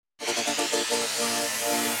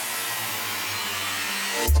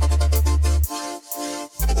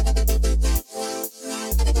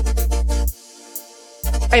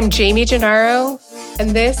I'm Jamie Gennaro,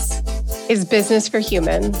 and this is Business for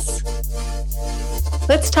Humans.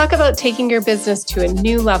 Let's talk about taking your business to a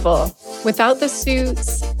new level without the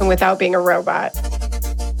suits and without being a robot.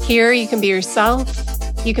 Here, you can be yourself,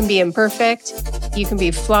 you can be imperfect, you can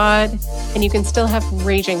be flawed, and you can still have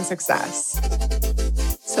raging success.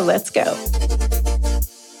 So let's go.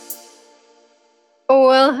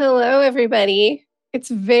 Well, hello, everybody. It's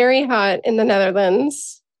very hot in the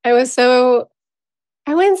Netherlands. I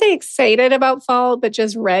wouldn't say excited about fall, but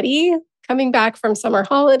just ready, coming back from summer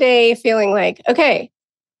holiday, feeling like, okay,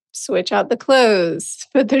 switch out the clothes,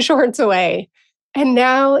 put the shorts away. And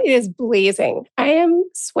now it is blazing. I am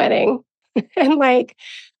sweating and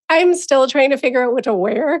I'm still trying to figure out what to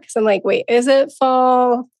wear because I'm like, wait, is it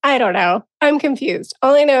fall? I don't know. I'm confused.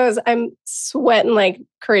 All I know is I'm sweating like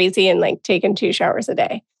crazy and like taking 2 showers a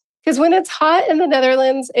day. Because when it's hot in the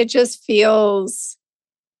Netherlands, it just feels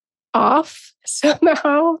off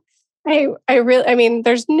somehow.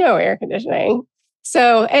 There's no air conditioning.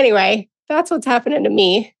 So anyway, that's what's happening to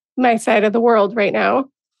me, my side of the world right now.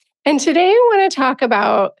 And today I want to talk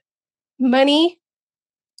about money.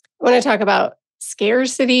 I want to talk about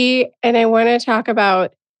scarcity, and I want to talk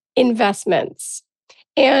about investments.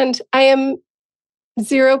 And I am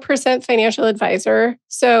 0% financial advisor.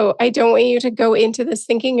 So I don't want you to go into this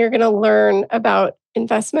thinking you're going to learn about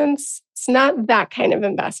investments. It's not that kind of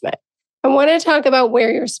investment. I want to talk about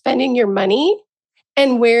where you're spending your money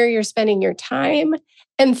and where you're spending your time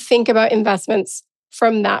and think about investments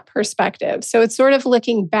from that perspective. So it's sort of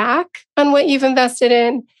looking back on what you've invested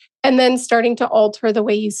in and then starting to alter the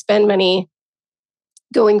way you spend money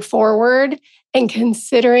going forward and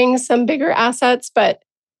considering some bigger assets, but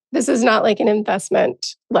this is not like an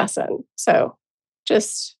investment lesson. So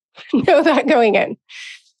just know that going in.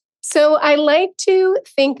 So I like to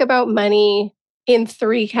think about money in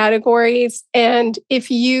 3 categories. And if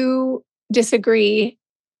you disagree,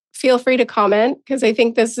 feel free to comment because I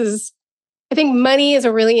think money is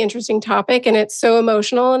a really interesting topic and it's so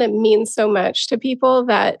emotional and it means so much to people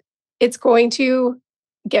that it's going to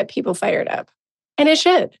get people fired up. And it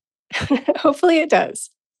should. Hopefully it does.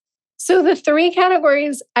 So the 3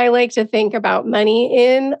 categories I like to think about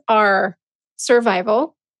money in are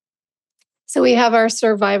survival. So we have our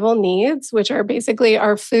survival needs, which are basically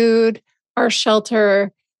our food, our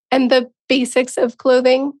shelter, and the basics of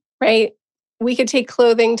clothing, right? We could take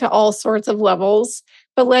clothing to all sorts of levels,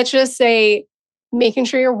 but let's just say making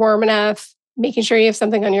sure you're warm enough, making sure you have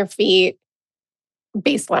something on your feet,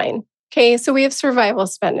 baseline. Okay, so we have survival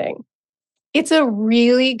spending. It's a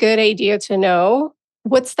really good idea to know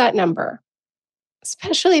what's that number,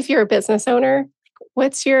 especially if you're a business owner.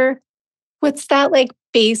 What's that like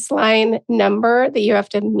baseline number that you have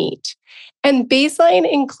to meet? And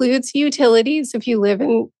baseline includes utilities if you live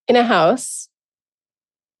in a house.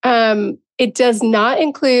 It does not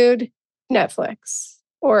include Netflix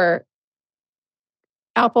or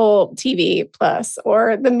Apple TV Plus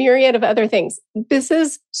or the myriad of other things. This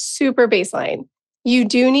is super baseline. You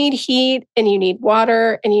do need heat and you need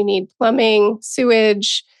water and you need plumbing,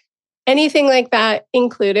 sewage, anything like that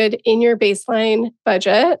included in your baseline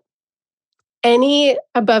budget. Any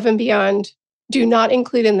above and beyond do not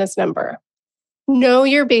include in this number. Know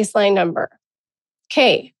your baseline number.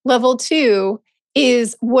 Okay, level 2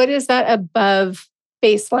 is what is that above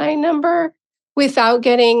baseline number without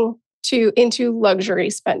getting into luxury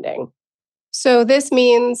spending. So this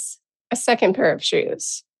means a second pair of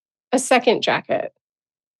shoes, a second jacket,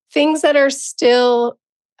 things that are still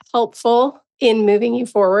helpful in moving you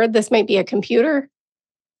forward. This might be a computer.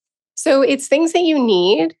 So it's things that you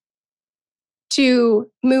need to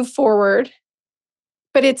move forward,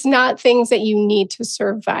 but it's not things that you need to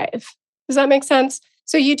survive. Does that make sense?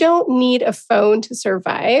 So you don't need a phone to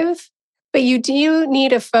survive, but you do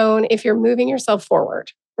need a phone if you're moving yourself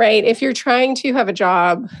forward, right? If you're trying to have a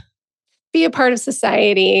job, be a part of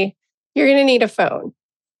society, you're going to need a phone.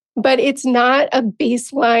 But it's not a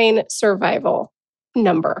baseline survival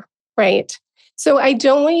number, right? So I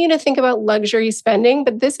don't want you to think about luxury spending,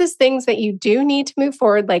 but this is things that you do need to move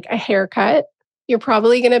forward, like a haircut. You're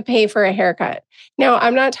probably going to pay for a haircut. Now,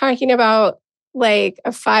 I'm not talking about like a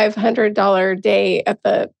 $500 day at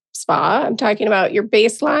the spa. I'm talking about your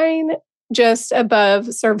baseline just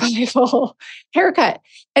above survival haircut.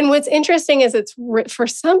 And what's interesting is for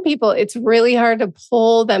some people, it's really hard to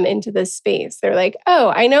pull them into this space. They're like,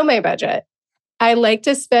 oh, I know my budget. I like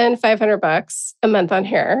to spend $500 a month on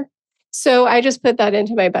hair. So I just put that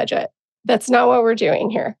into my budget. That's not what we're doing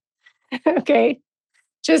here. Okay.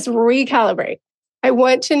 Just recalibrate. I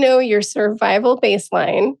want to know your survival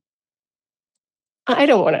baseline. I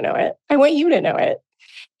don't want to know it. I want you to know it.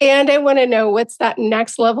 And I want to know what's that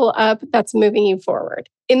next level up that's moving you forward.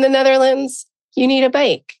 In the Netherlands, you need a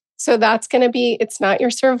bike. So that's going to be, it's not your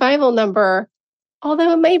survival number,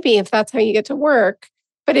 although it might be if that's how you get to work,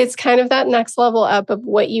 but it's kind of that next level up of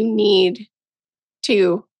what you need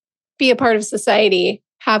to be a part of society,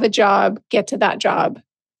 have a job, get to that job,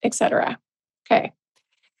 etc. Okay.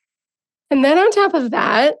 And then on top of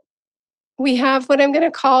that, we have what I'm going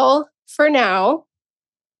to call for now,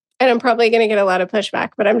 and I'm probably going to get a lot of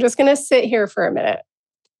pushback, but I'm just going to sit here for a minute.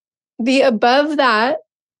 The above that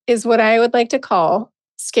is what I would like to call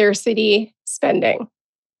scarcity spending.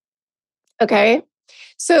 Okay.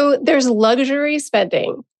 So there's luxury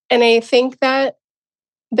spending. And I think that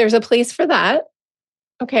there's a place for that.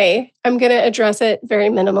 Okay. I'm going to address it very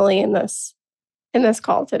minimally in this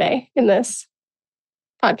call today, in this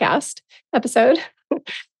podcast episode.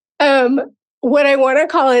 What I want to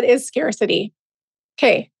call it is scarcity.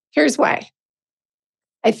 Okay. Here's why.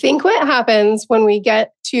 I think what happens when we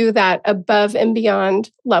get to that above and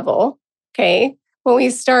beyond level, okay, when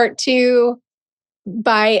we start to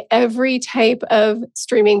buy every type of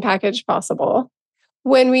streaming package possible,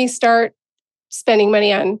 when we start spending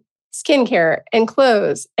money on skincare and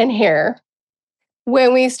clothes and hair,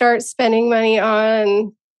 when we start spending money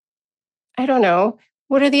on, I don't know,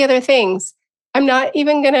 what are the other things? I'm not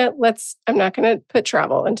going to put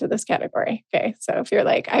travel into this category. Okay. So if you're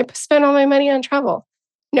like, I spend all my money on travel.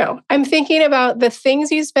 No, I'm thinking about the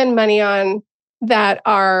things you spend money on that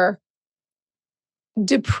are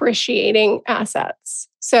depreciating assets.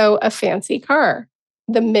 So a fancy car,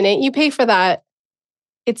 the minute you pay for that,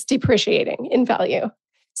 it's depreciating in value.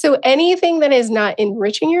 So anything that is not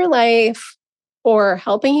enriching your life or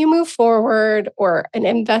helping you move forward or an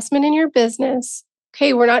investment in your business.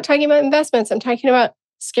 Okay, we're not talking about investments. I'm talking about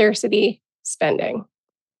scarcity spending.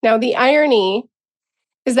 Now, the irony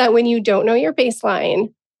is that when you don't know your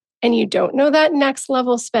baseline and you don't know that next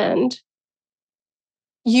level spend,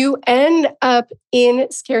 you end up in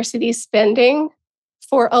scarcity spending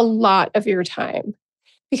for a lot of your time.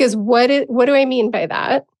 Because what do I mean by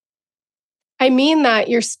that? I mean that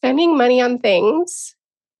you're spending money on things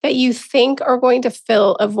that you think are going to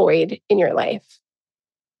fill a void in your life.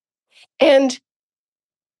 And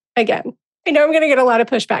again, I know I'm going to get a lot of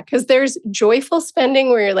pushback because there's joyful spending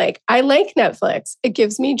where you're like, I like Netflix. It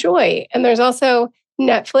gives me joy. And there's also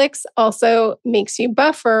Netflix also makes you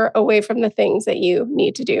buffer away from the things that you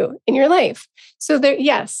need to do in your life. So there,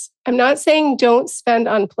 yes, I'm not saying don't spend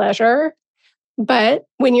on pleasure, but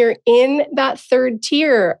when you're in that third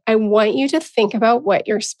tier, I want you to think about what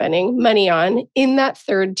you're spending money on in that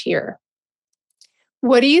third tier.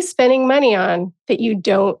 What are you spending money on that you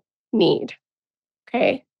don't need?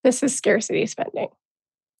 Okay, this is scarcity spending.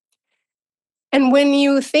 And when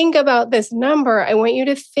you think about this number, I want you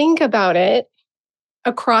to think about it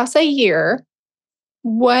across a year.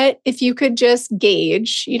 What if you could just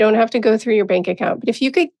gauge, you don't have to go through your bank account, but if you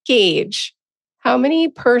could gauge how many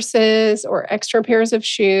purses or extra pairs of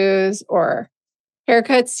shoes or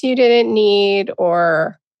haircuts you didn't need,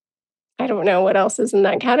 or I don't know what else is in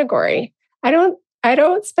that category. I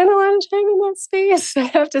don't spend a lot of time in that space. I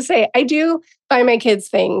have to say, I do buy my kids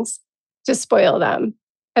things to spoil them.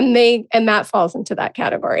 And that falls into that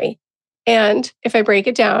category. And if I break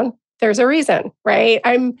it down, there's a reason, right?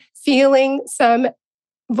 I'm feeling some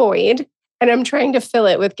void and I'm trying to fill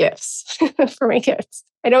it with gifts for my kids.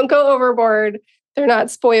 I don't go overboard. They're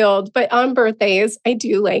not spoiled, but on birthdays, I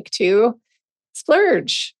do like to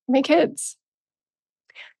splurge my kids.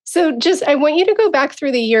 So I want you to go back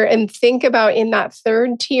through the year and think about in that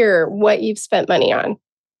third tier what you've spent money on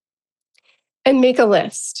and make a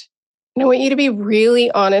list. And I want you to be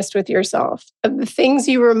really honest with yourself of the things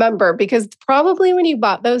you remember, because probably when you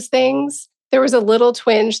bought those things, there was a little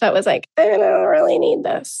twinge that was like, I don't really need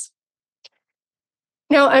this.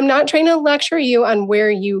 Now, I'm not trying to lecture you on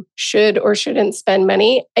where you should or shouldn't spend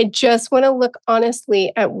money. I just want to look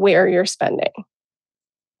honestly at where you're spending.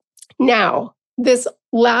 Now, this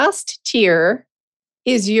last tier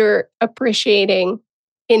is your appreciating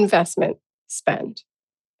investment spend.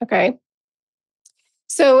 Okay.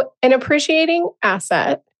 So, an appreciating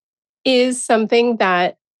asset is something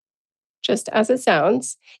that, just as it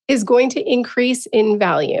sounds, is going to increase in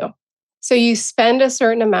value. So, you spend a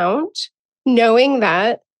certain amount knowing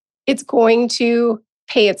that it's going to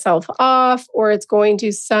pay itself off or it's going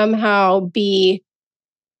to somehow be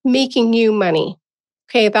making you money.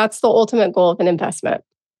 Okay, that's the ultimate goal of an investment.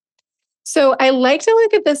 So I like to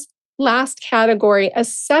look at this last category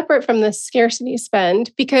as separate from the scarcity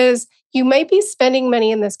spend, because you might be spending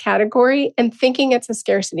money in this category and thinking it's a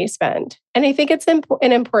scarcity spend. And I think it's an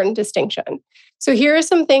important distinction. So here are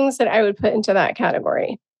some things that I would put into that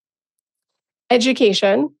category.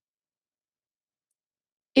 education.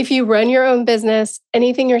 If you run your own business,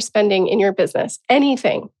 anything you're spending in your business,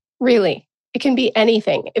 anything, really, it can be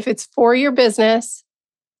anything. If it's for your business,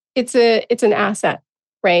 it's an asset,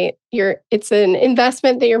 right? It's an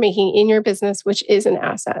investment that you're making in your business, which is an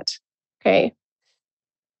asset. Okay.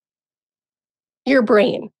 Your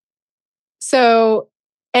brain. So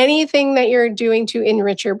anything that you're doing to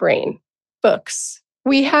enrich your brain, books.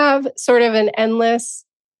 We have sort of an endless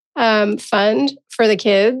fund for the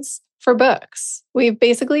kids for books. We've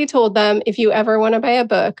basically told them, if you ever want to buy a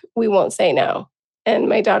book, we won't say no. And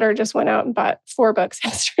my daughter just went out and bought 4 books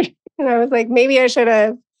yesterday. And I was like, maybe I should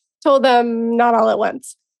have told them not all at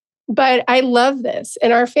once. But I love this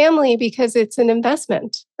in our family because it's an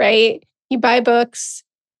investment, right? You buy books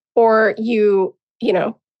or you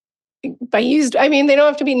know, by used, I mean, they don't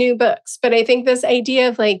have to be new books, but I think this idea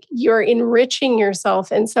of like you're enriching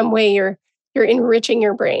yourself in some way, you're enriching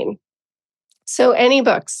your brain. So any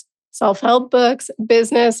books, self-help books,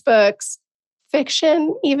 business books,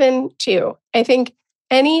 fiction, even too. I think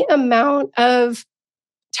any amount of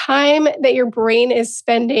time that your brain is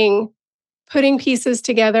spending putting pieces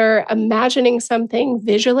together, imagining something,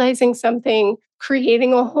 visualizing something,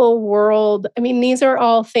 creating a whole world. I mean, these are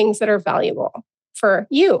all things that are valuable for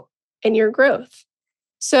you and your growth.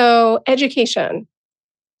 So, education.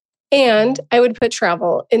 And I would put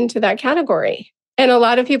travel into that category. And a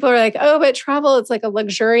lot of people are like, oh, but travel, it's like a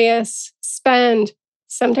luxurious spend.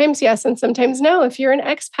 Sometimes yes, and sometimes no. If you're an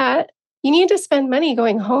expat, you need to spend money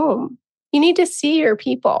going home. You need to see your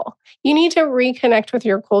people. You need to reconnect with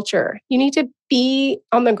your culture. You need to be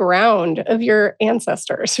on the ground of your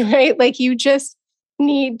ancestors, right? Like you just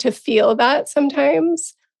need to feel that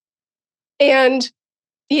sometimes. And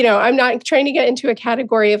I'm not trying to get into a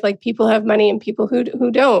category of like people who have money and people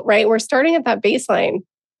who don't, right? We're starting at that baseline.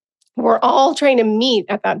 We're all trying to meet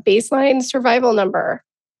at that baseline survival number.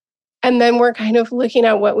 And then we're kind of looking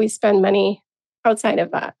at what we spend money outside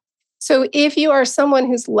of that. So if you are someone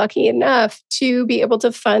who's lucky enough to be able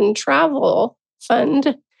to fund,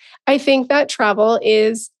 I think that travel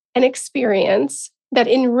is an experience that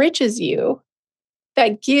enriches you,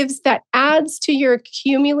 that adds to your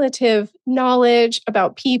cumulative knowledge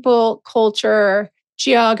about people, culture,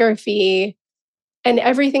 geography, and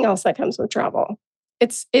everything else that comes with travel.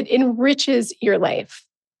 It enriches your life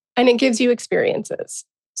and it gives you experiences.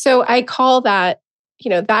 So I call that,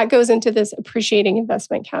 that goes into this appreciating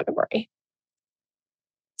investment category.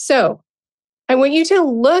 So I want you to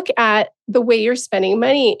look at the way you're spending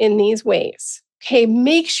money in these ways. Okay,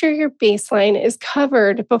 make sure your baseline is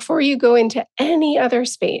covered before you go into any other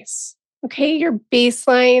space. Okay, your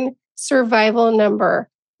baseline survival number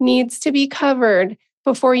needs to be covered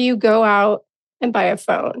before you go out and buy a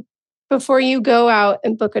phone, before you go out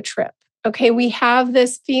and book a trip. Okay, we have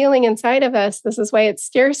this feeling inside of us. This is why it's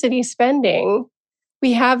scarcity spending.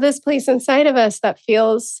 We have this place inside of us that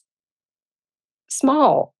feels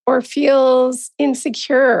small or feels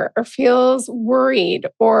insecure or feels worried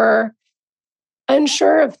or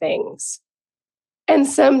unsure of things. And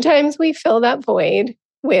sometimes we fill that void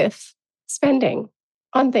with spending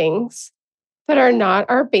on things that are not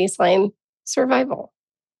our baseline survival.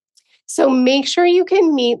 So make sure you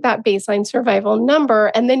can meet that baseline survival number,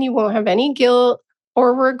 and then you won't have any guilt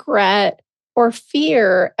or regret or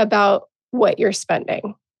fear about what you're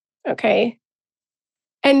spending. Okay.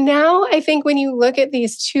 And now I think when you look at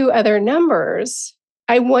these 2 other numbers,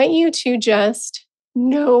 I want you to just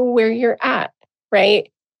know where you're at,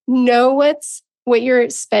 right? Know what you're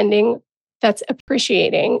spending that's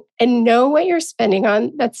appreciating and know what you're spending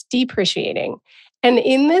on that's depreciating. And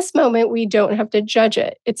in this moment, we don't have to judge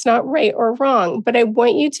it. It's not right or wrong, but I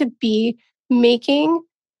want you to be making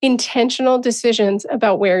intentional decisions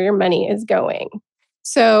about where your money is going.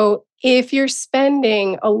 So if you're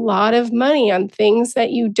spending a lot of money on things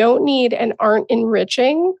that you don't need and aren't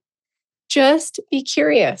enriching, just be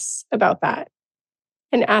curious about that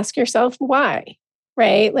and ask yourself why,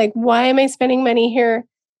 right? Like, why am I spending money here?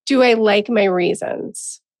 Do I like my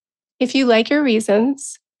reasons? If you like your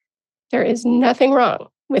reasons, there is nothing wrong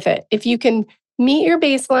with it. If you can meet your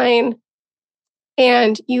baseline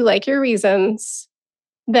and you like your reasons,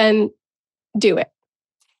 then do it.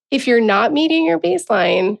 If you're not meeting your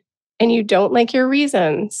baseline and you don't like your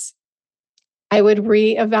reasons, I would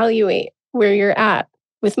reevaluate where you're at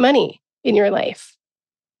with money in your life.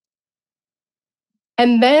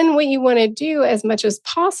 And then what you want to do as much as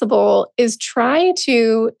possible is try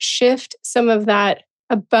to shift some of that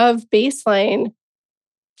above baseline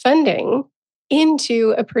funding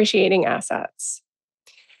into appreciating assets.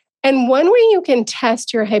 And one way you can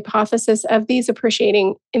test your hypothesis of these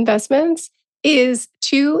appreciating investments is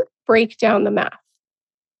to break down the math.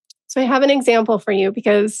 So I have an example for you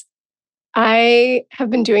because I have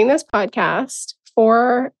been doing this podcast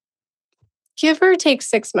for give or take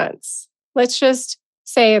 6 months. Let's just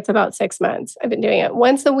say it's about 6 months. I've been doing it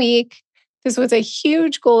once a week. This was a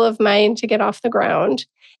huge goal of mine to get off the ground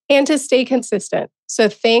and to stay consistent. So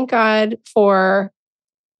thank God for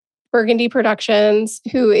Burgundy Productions,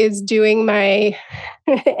 who is doing my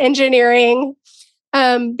engineering,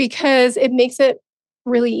 because it makes it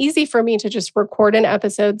really easy for me to just record an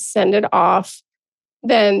episode, send it off,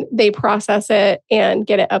 then they process it and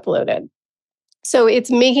get it uploaded. So it's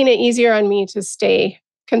making it easier on me to stay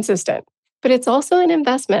consistent. But it's also an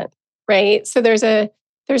investment, right? So there's a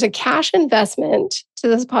cash investment to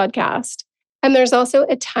this podcast, and there's also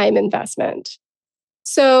a time investment.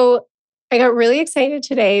 So I got really excited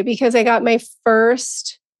today because I got my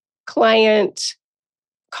first client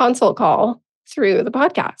consult call through the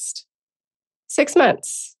podcast. 6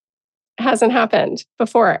 months. Hasn't happened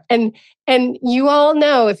before. And you all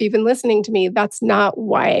know, if you've been listening to me, that's not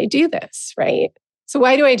why I do this, right? So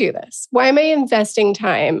why do I do this? Why am I investing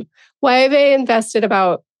time? Why have I invested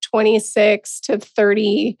about 26 to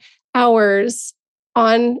 30 hours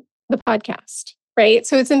on the podcast, right?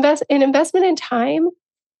 So it's an investment in time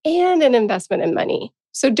and an investment in money.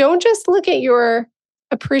 So don't just look at your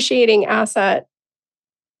appreciating asset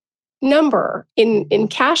number in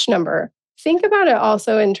cash number. Think about it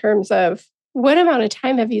also in terms of what amount of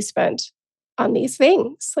time have you spent on these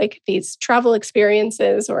things, like these travel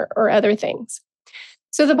experiences or other things.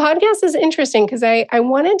 So the podcast is interesting because I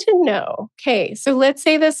wanted to know, okay, so let's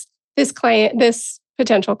say this client, this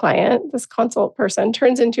potential client, this consult person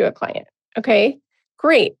turns into a client. Okay,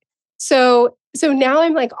 great. So now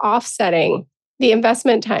I'm like offsetting the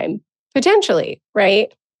investment time potentially,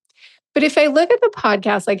 right? But if I look at the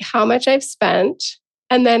podcast, like how much I've spent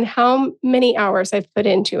and then how many hours I've put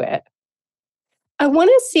into it, I want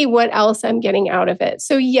to see what else I'm getting out of it.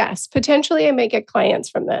 So yes, potentially I might get clients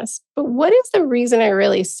from this, but what is the reason I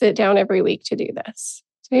really sit down every week to do this?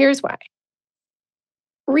 So here's why.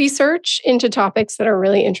 Research into topics that are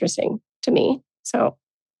really interesting to me. So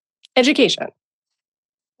education.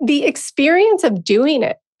 The experience of doing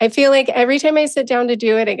it. I feel like every time I sit down to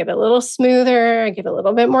do it, I get a little smoother, I get a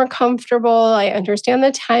little bit more comfortable, I understand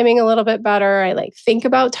the timing a little bit better. I like think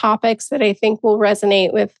about topics that I think will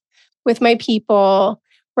resonate with my people,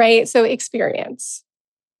 right? So experience.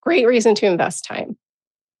 Great reason to invest time.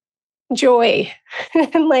 Joy.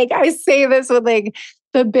 And like I say this with like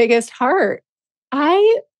the biggest heart.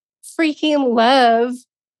 I freaking love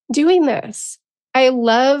doing this. I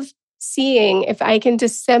love seeing if I can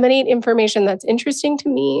disseminate information that's interesting to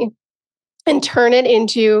me and turn it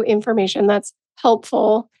into information that's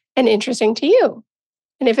helpful and interesting to you.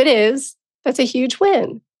 And if it is, that's a huge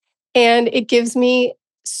win. And it gives me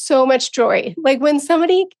so much joy. Like when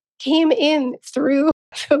somebody came in through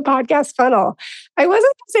the podcast funnel, I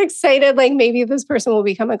wasn't as excited, like maybe this person will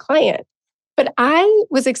become a client. But I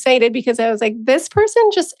was excited because I was like, this person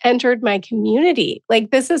just entered my community. Like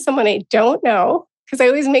this is someone I don't know. Because I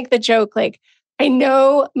always make the joke, like, I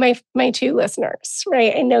know my two listeners,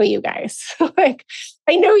 right? I know you guys. Like,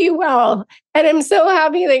 I know you well. And I'm so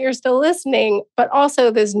happy that you're still listening. But also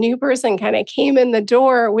this new person kind of came in the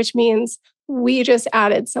door, which means we just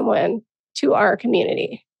added someone to our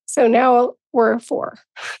community. So now we're 4.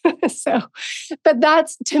 But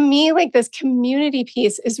that's to me, like this community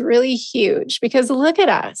piece is really huge because look at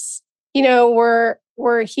us. You know,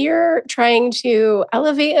 we're here trying to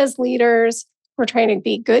elevate as leaders. We're trying to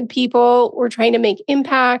be good people. We're trying to make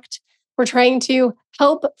impact. We're trying to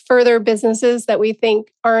help further businesses that we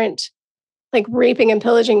think aren't like raping and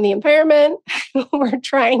pillaging the environment. We're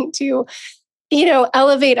trying to,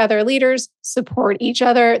 elevate other leaders, support each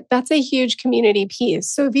other. That's a huge community piece.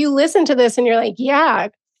 So if you listen to this and you're like, yeah,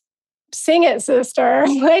 sing it, sister.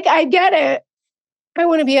 Like, I get it. I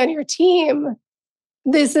want to be on your team.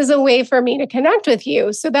 This is a way for me to connect with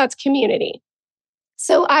you. So that's community.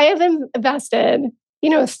 So I have invested,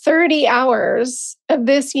 30 hours of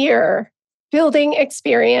this year building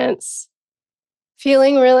experience,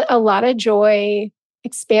 feeling really a lot of joy,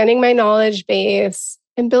 expanding my knowledge base,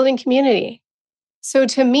 and building community. So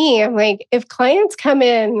to me, I'm like, if clients come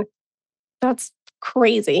in, that's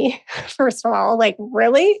crazy. First of all, like,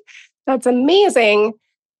 really? That's amazing.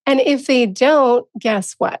 And if they don't,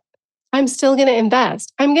 guess what? I'm still going to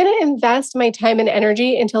invest. I'm going to invest my time and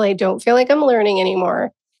energy until I don't feel like I'm learning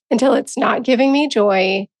anymore, until it's not giving me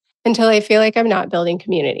joy, until I feel like I'm not building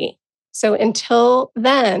community. So until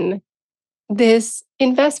then, this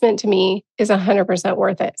investment to me is 100%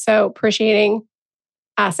 worth it. So appreciating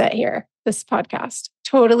asset here, this podcast.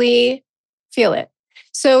 Totally feel it.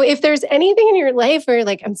 So if there's anything in your life where you're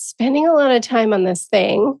like, I'm spending a lot of time on this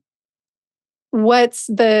thing, what's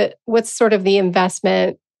sort of the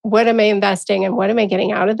investment? What am I investing and what am I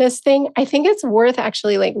getting out of this thing? I think it's worth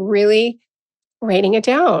actually like really writing it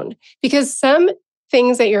down, because some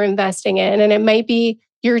things that you're investing in, and it might be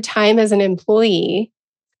your time as an employee,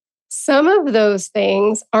 some of those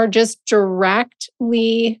things are just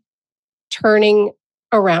directly turning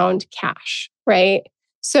around cash, right?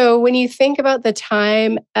 So when you think about the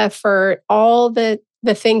time, effort, all the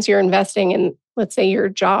things you're investing in, let's say your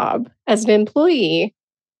job as an employee,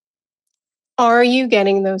 are you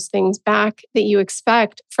getting those things back that you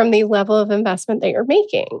expect from the level of investment that you're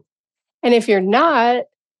making? And if you're not,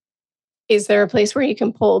 is there a place where you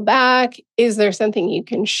can pull back? Is there something you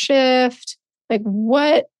can shift? Like,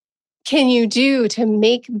 what can you do to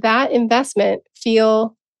make that investment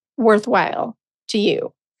feel worthwhile to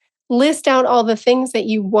you? List out all the things that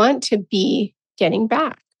you want to be getting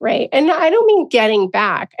back, right? And I don't mean getting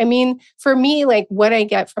back. I mean, for me, like what I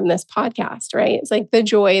get from this podcast, right? It's like the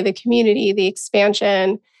joy, the community, the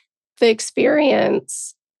expansion, the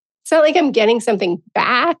experience. It's not like I'm getting something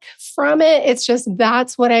back from it. It's just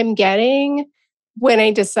that's what I'm getting when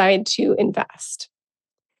I decide to invest.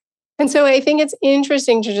 And so I think it's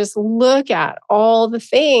interesting to just look at all the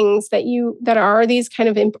things that are these kind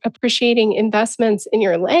of appreciating investments in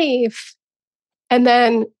your life, and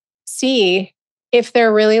then see if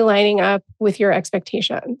they're really lining up with your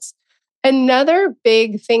expectations. Another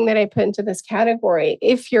big thing that I put into this category,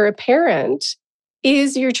 if you're a parent,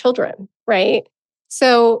 is your children, right?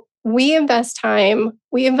 So we invest time,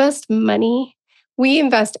 we invest money, we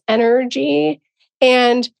invest energy,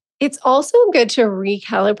 and it's also good to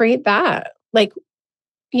recalibrate that. Like,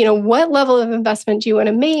 what level of investment do you want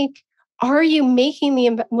to make? Are you making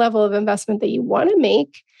the level of investment that you want to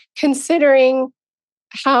make, considering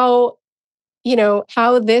how,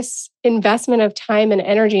 how this investment of time and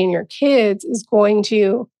energy in your kids is going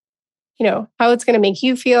to, how it's going to make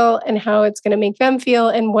you feel and how it's going to make them feel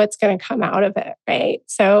and what's going to come out of it, right?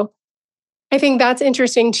 So I think that's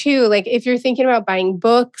interesting too. Like if you're thinking about buying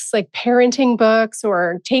books, like parenting books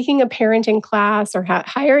or taking a parenting class or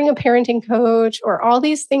hiring a parenting coach or all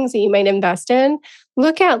these things that you might invest in,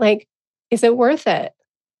 look at like, is it worth it?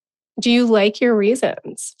 Do you like your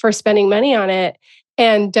reasons for spending money on it?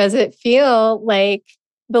 And does it feel like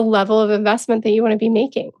the level of investment that you want to be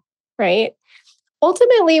making, right?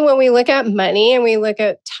 Ultimately, when we look at money and we look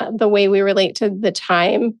at the way we relate to the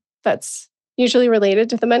time that's usually related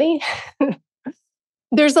to the money,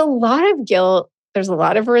 there's a lot of guilt, there's a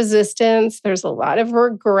lot of resistance, there's a lot of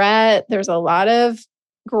regret, there's a lot of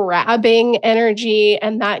grabbing energy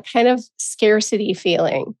and that kind of scarcity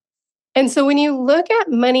feeling. And so when you look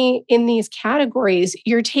at money in these categories,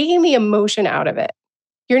 you're taking the emotion out of it.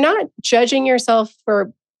 You're not judging yourself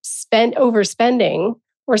for overspending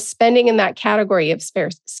or spending in that category of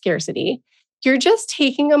scarcity. You're just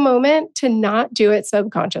taking a moment to not do it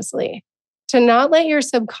subconsciously, to not let your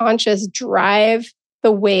subconscious drive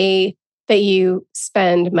the way that you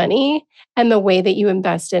spend money and the way that you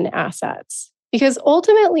invest in assets. Because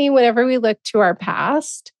ultimately, whenever we look to our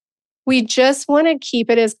past, we just want to keep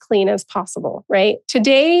it as clean as possible, right?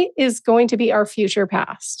 Today is going to be our future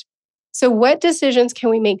past. So, what decisions can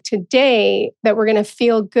we make today that we're going to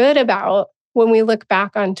feel good about when we look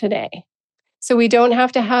back on today? So, we don't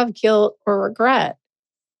have to have guilt or regret.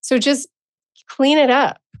 So, just clean it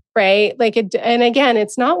up, right? And again,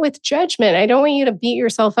 it's not with judgment. I don't want you to beat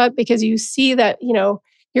yourself up because you see that,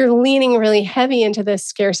 you're leaning really heavy into this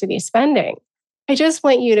scarcity spending. I just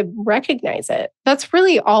want you to recognize it. That's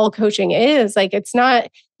really all coaching is. Like, it's not,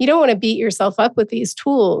 you don't want to beat yourself up with these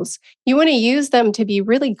tools. You want to use them to be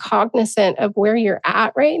really cognizant of where you're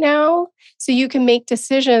at right now so you can make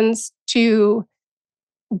decisions to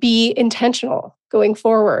be intentional going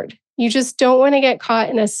forward. You just don't want to get caught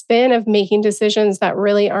in a spin of making decisions that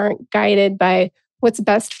really aren't guided by what's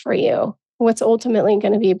best for you, what's ultimately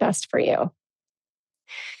going to be best for you.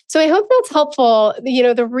 So I hope that's helpful.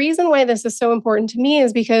 The reason why this is so important to me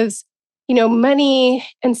is because, money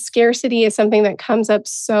and scarcity is something that comes up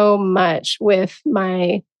so much with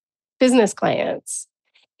my business clients.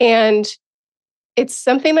 And it's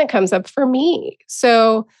something that comes up for me.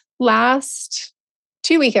 So last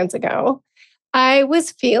 2 weekends ago, I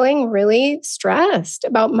was feeling really stressed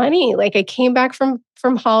about money. Like I came back from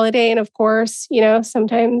holiday, and of course,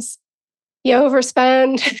 sometimes you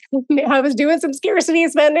overspend. I was doing some scarcity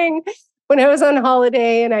spending when I was on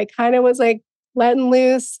holiday, and I kind of was like letting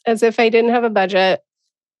loose as if I didn't have a budget.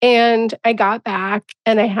 And I got back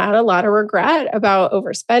and I had a lot of regret about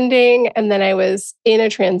overspending. And then I was in a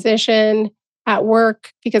transition at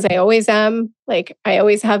work because I always am. Like I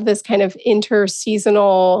always have this kind of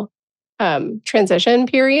interseasonal transition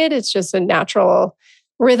period. It's just a natural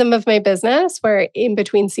rhythm of my business where in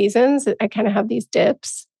between seasons, I kind of have these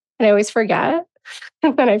dips and I always forget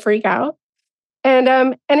and then I freak out.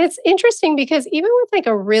 And it's interesting because even with like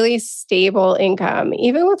a really stable income,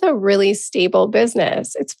 even with a really stable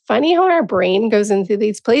business, it's funny how our brain goes into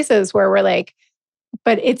these places where we're like,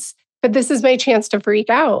 but this is my chance to freak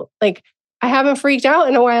out. Like I haven't freaked out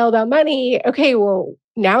in a while about money. Okay, well,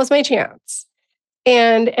 now's my chance.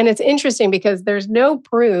 And it's interesting because there's no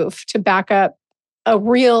proof to back up a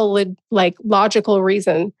real like logical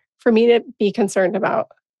reason for me to be concerned about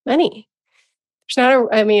money. There's not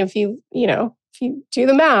a, I mean, if you do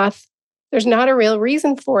the math, there's not a real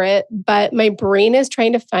reason for it, but my brain is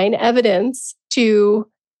trying to find evidence to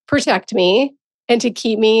protect me and to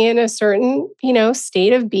keep me in a certain,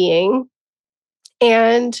 state of being.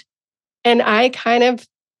 And I kind of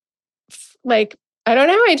like, I don't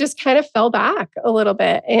know, I just kind of fell back a little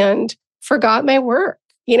bit and forgot my work.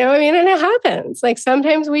 And it happens. Like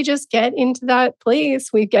sometimes we just get into that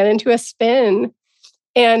place, we get into a spin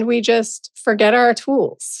and we just forget our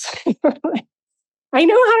tools. I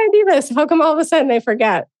know how to do this. How come all of a sudden I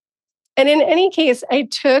forget? And in any case, I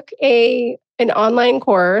took an online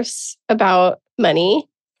course about money.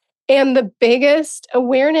 And the biggest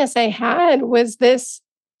awareness I had was this.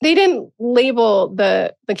 They didn't label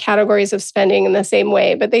the categories of spending in the same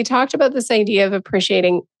way, but they talked about this idea of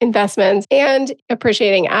appreciating investments and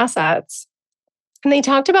appreciating assets. And they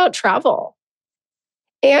talked about travel.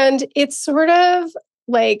 And it's sort of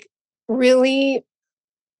like really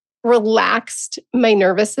relaxed my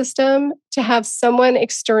nervous system to have someone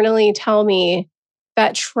externally tell me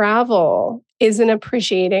that travel is an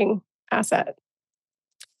appreciating asset.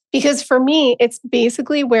 Because for me, it's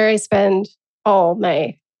basically where I spend all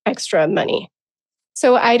my extra money.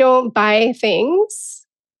 So I don't buy things,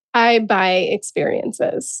 I buy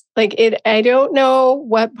experiences. I don't know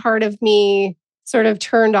what part of me sort of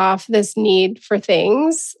turned off this need for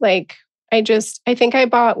things. I think I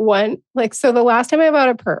bought one. So the last time I bought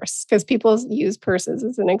a purse, because people use purses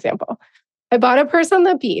as an example, I bought a purse on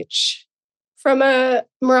the beach from a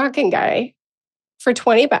Moroccan guy for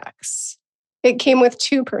 $20. It came with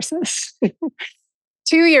two purses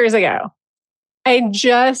 2 years ago. I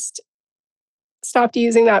just stopped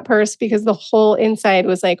using that purse because the whole inside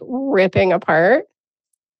was like ripping apart.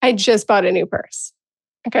 I just bought a new purse.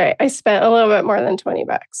 Okay, I spent a little bit more than $20.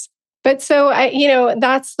 But so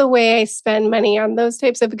that's the way I spend money on those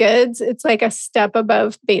types of goods. It's like a step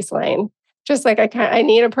above baseline. Just like I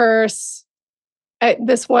need a purse.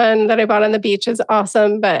 This one that I bought on the beach is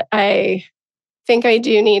awesome, but I think I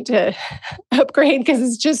do need to upgrade because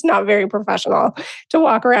it's just not very professional to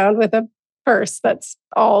walk around with a purse that's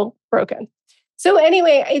all broken. So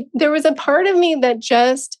anyway, there was a part of me that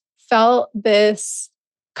just felt this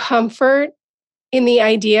comfort in the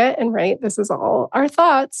idea, and right, this is all our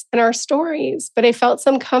thoughts and our stories, but I felt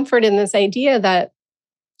some comfort in this idea that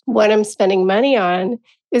what I'm spending money on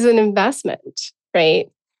is an investment, right?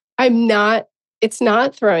 It's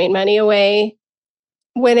not throwing money away.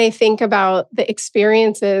 When I think about the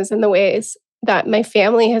experiences and the ways that my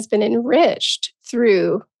family has been enriched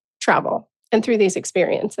through travel and through these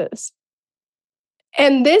experiences.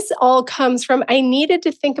 And this all comes from, I needed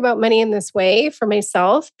to think about money in this way for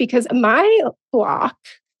myself because my block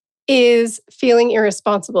is feeling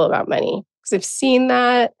irresponsible about money. Because I've seen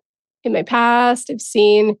that in my past. I've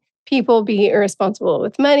seen people be irresponsible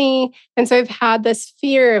with money. And so I've had this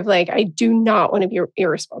fear of like, I do not want to be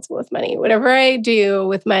irresponsible with money. Whatever I do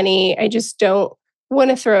with money, I just don't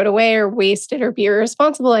want to throw it away or waste it or be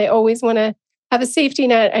irresponsible. I always want to have a safety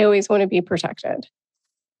net. I always want to be protected.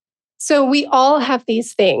 So we all have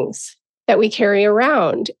these things that we carry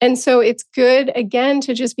around. And so it's good, again,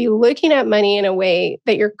 to just be looking at money in a way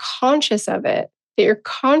that you're conscious of it, that you're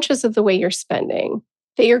conscious of the way you're spending,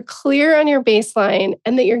 that you're clear on your baseline,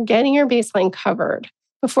 and that you're getting your baseline covered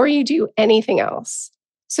before you do anything else.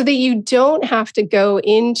 So that you don't have to go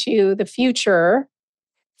into the future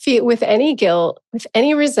with any guilt, with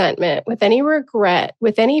any resentment, with any regret,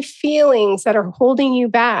 with any feelings that are holding you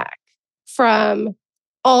back from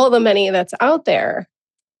all the money that's out there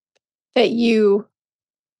that you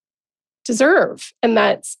deserve and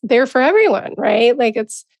that's there for everyone, right?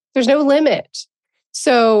 There's no limit.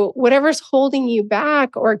 So whatever's holding you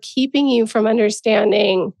back or keeping you from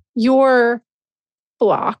understanding your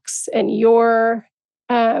blocks and your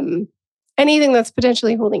anything that's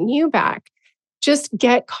potentially holding you back, just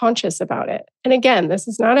get conscious about it. And again, this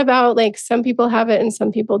is not about like some people have it and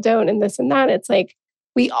some people don't and this and that. It's like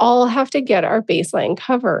we all have to get our baseline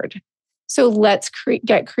covered So let's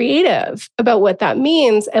get creative about what that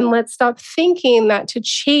means. And let's stop thinking that to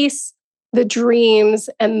chase the dreams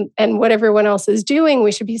and what everyone else is doing,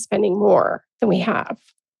 we should be spending more than we have,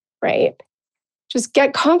 right? Just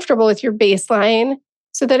get comfortable with your baseline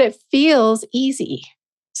so that it feels easy,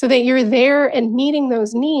 so that you're there and meeting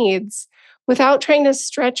those needs without trying to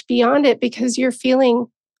stretch beyond it because you're feeling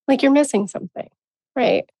like you're missing something,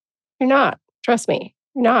 right? You're not. Trust me,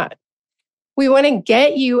 you're not. We want to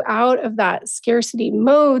get you out of that scarcity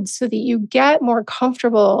mode so that you get more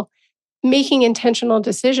comfortable making intentional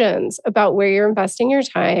decisions about where you're investing your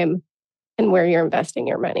time and where you're investing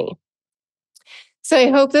your money. So I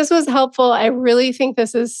hope this was helpful. I really think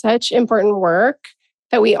this is such important work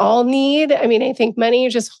that we all need. I mean, I think money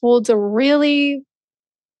just holds a really,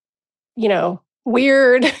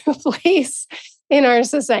 weird place in our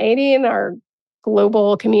society, in our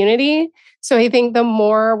global community. So I think the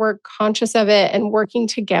more we're conscious of it and working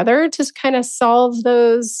together to kind of solve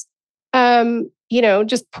those,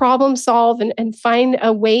 just problem solve and find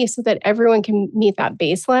a way so that everyone can meet that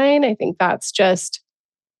baseline, I think that's just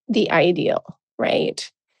the ideal,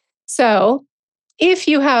 right? So if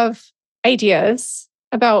you have ideas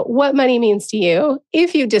about what money means to you,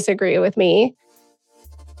 if you disagree with me,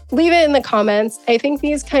 leave it in the comments. I think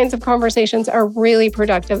these kinds of conversations are really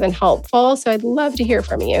productive and helpful. So I'd love to hear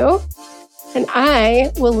from you. And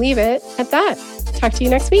I will leave it at that. Talk to you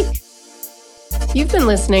next week. You've been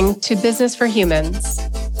listening to Business for Humans.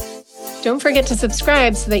 Don't forget to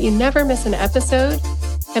subscribe so that you never miss an episode.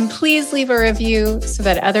 And please leave a review so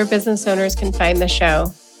that other business owners can find the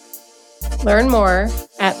show. Learn more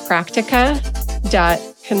at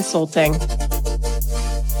practica.consulting.